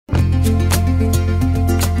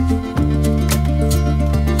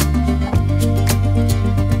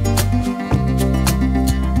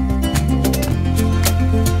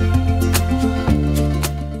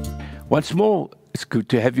Once more, it's good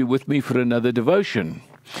to have you with me for another devotion.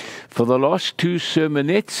 For the last two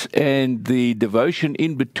sermonettes and the devotion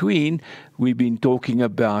in between, we've been talking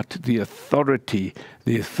about the authority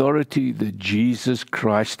that Jesus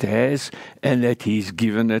Christ has, and that He's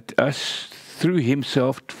given it us through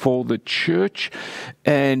Himself for the church,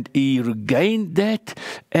 and He regained that,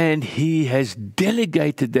 and He has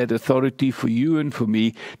delegated that authority for you and for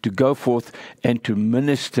me to go forth and to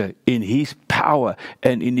minister in His power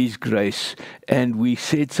and in His grace. And we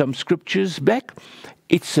said some scriptures back.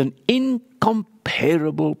 It's an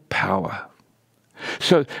incomparable power.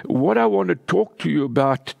 So what I want to talk to you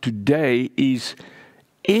about today is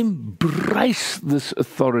embrace this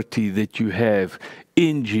authority that you have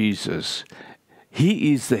in Jesus.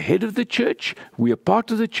 He is the head of the church, we are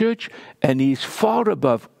part of the church, and He is far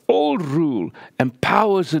above all rule and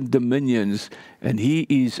powers and dominions, and He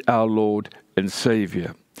is our Lord and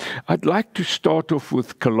Savior. I'd like to start off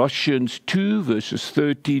with Colossians 2, verses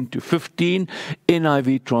 13 to 15,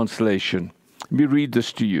 NIV translation. Let me read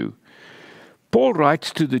this to you. Paul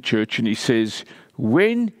writes to the church and he says,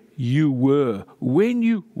 When you were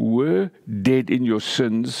dead in your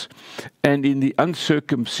sins and in the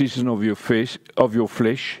uncircumcision of your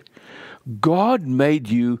flesh, God made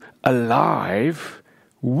you alive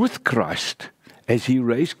with Christ. As He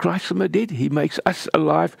raised Christ from the dead, He makes us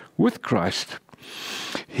alive with Christ.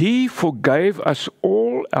 He forgave us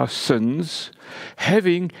all our sins,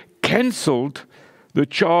 having cancelled the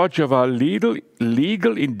charge of our legal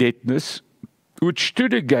indebtedness, which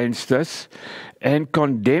stood against us and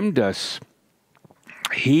condemned us.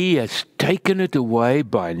 He has taken it away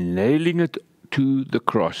by nailing it to the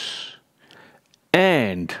cross.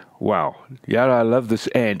 And, wow, yeah, I love this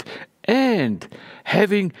and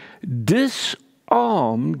having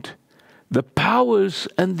disarmed the powers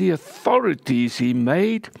and the authorities, He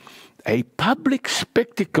made a public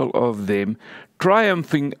spectacle of them,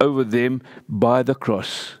 triumphing over them by the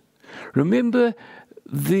cross. Remember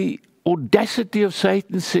the audacity of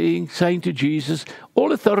Satan saying to Jesus,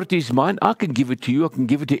 all authority is mine, I can give it to you, I can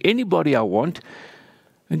give it to anybody I want.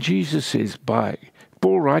 And Jesus says,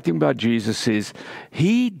 Paul writing about Jesus says,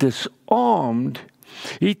 He disarmed,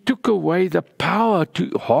 He took away the power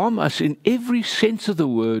to harm us in every sense of the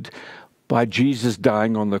word by Jesus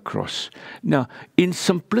dying on the cross. Now, in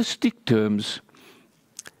simplistic terms,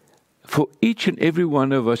 for each and every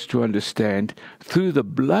one of us to understand, through the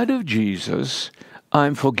blood of Jesus,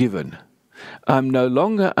 I'm forgiven. I'm no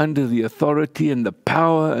longer under the authority and the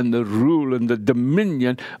power and the rule and the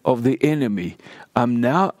dominion of the enemy. I'm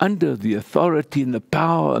now under the authority and the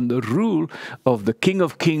power and the rule of the King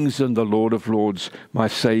of Kings and the Lord of Lords, my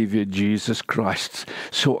Savior, Jesus Christ.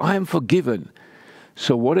 So I am forgiven.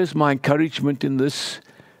 So what is my encouragement in this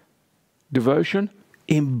devotion?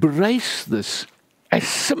 Embrace this.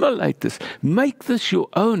 Assimilate this, make this your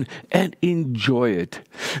own, and enjoy it.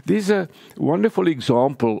 There's a wonderful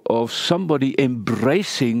example of somebody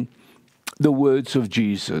embracing the words of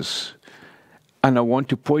Jesus. And I want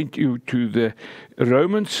to point you to the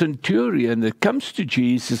Roman centurion that comes to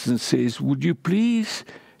Jesus and says, would you please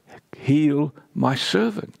heal my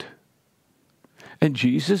servant? And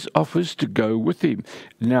Jesus offers to go with him.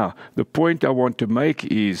 Now, the point I want to make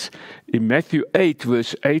is, in Matthew 8,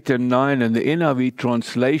 verse 8 and 9, and the NIV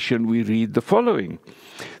translation, we read the following.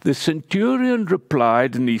 The centurion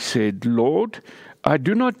replied and he said, Lord, I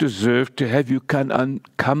do not deserve to have you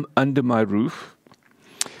come under my roof,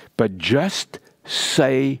 but just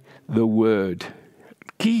say the word.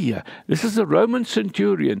 This is a Roman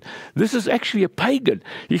centurion. This is actually a pagan.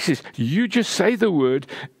 He says, you just say the word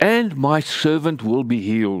and my servant will be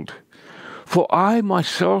healed. For I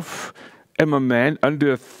myself am a man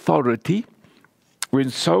under authority.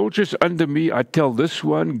 When soldiers under me, I tell this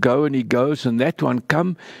one, go, and he goes, and that one,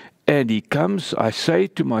 come, and he comes. I say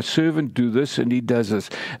to my servant, do this, and he does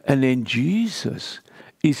this. And then Jesus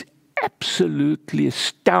is absolutely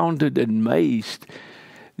astounded and amazed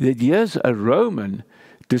that here's a Roman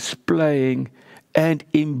displaying and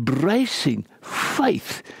embracing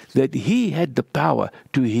faith that he had the power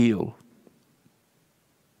to heal.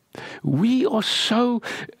 We are so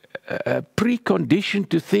preconditioned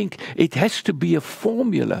to think it has to be a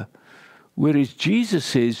formula, whereas Jesus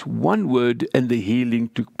says one word and the healing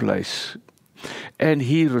took place. And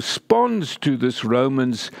he responds to this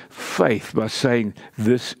Roman's faith by saying,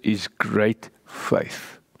 this is great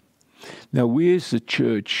faith. Now, we as the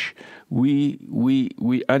church, we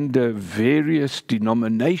under various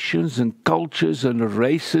denominations and cultures and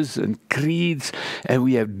races and creeds, and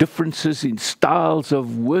we have differences in styles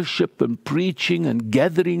of worship and preaching and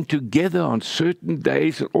gathering together on certain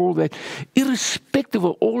days and all that. Irrespective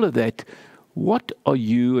of all of that, What are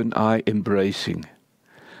you and I embracing?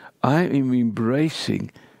 I am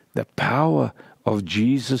embracing the power of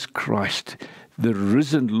Jesus Christ, the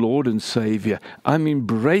risen Lord and Savior. I'm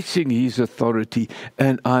embracing His authority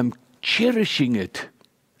and I'm cherishing it.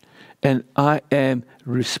 And I am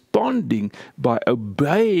responding by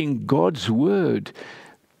obeying God's word.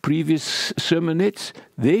 Previous sermonettes,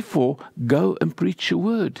 therefore, go and preach a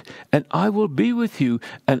word, and I will be with you,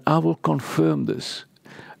 and I will confirm this.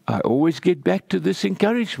 I always get back to this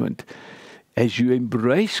encouragement. As you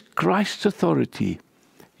embrace Christ's authority,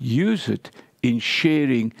 use it in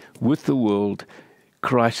sharing with the world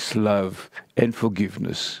Christ's love and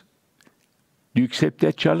forgiveness. Do you accept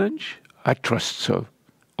that challenge? I trust so.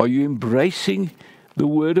 Are you embracing the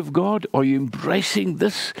Word of God? Are you embracing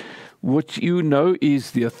this, what you know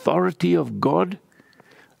is the authority of God?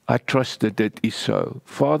 I trust that it is so.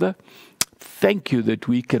 Father, thank you that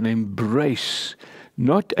we can embrace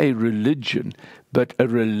not a religion, but a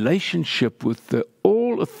relationship with the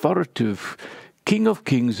all-authoritative King of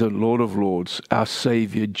Kings and Lord of Lords, our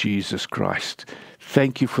Savior, Jesus Christ.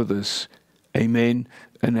 Thank you for this. Amen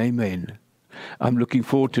and amen. I'm looking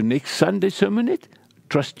forward to next Sunday sermonette.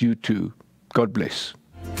 Trust you too. God bless.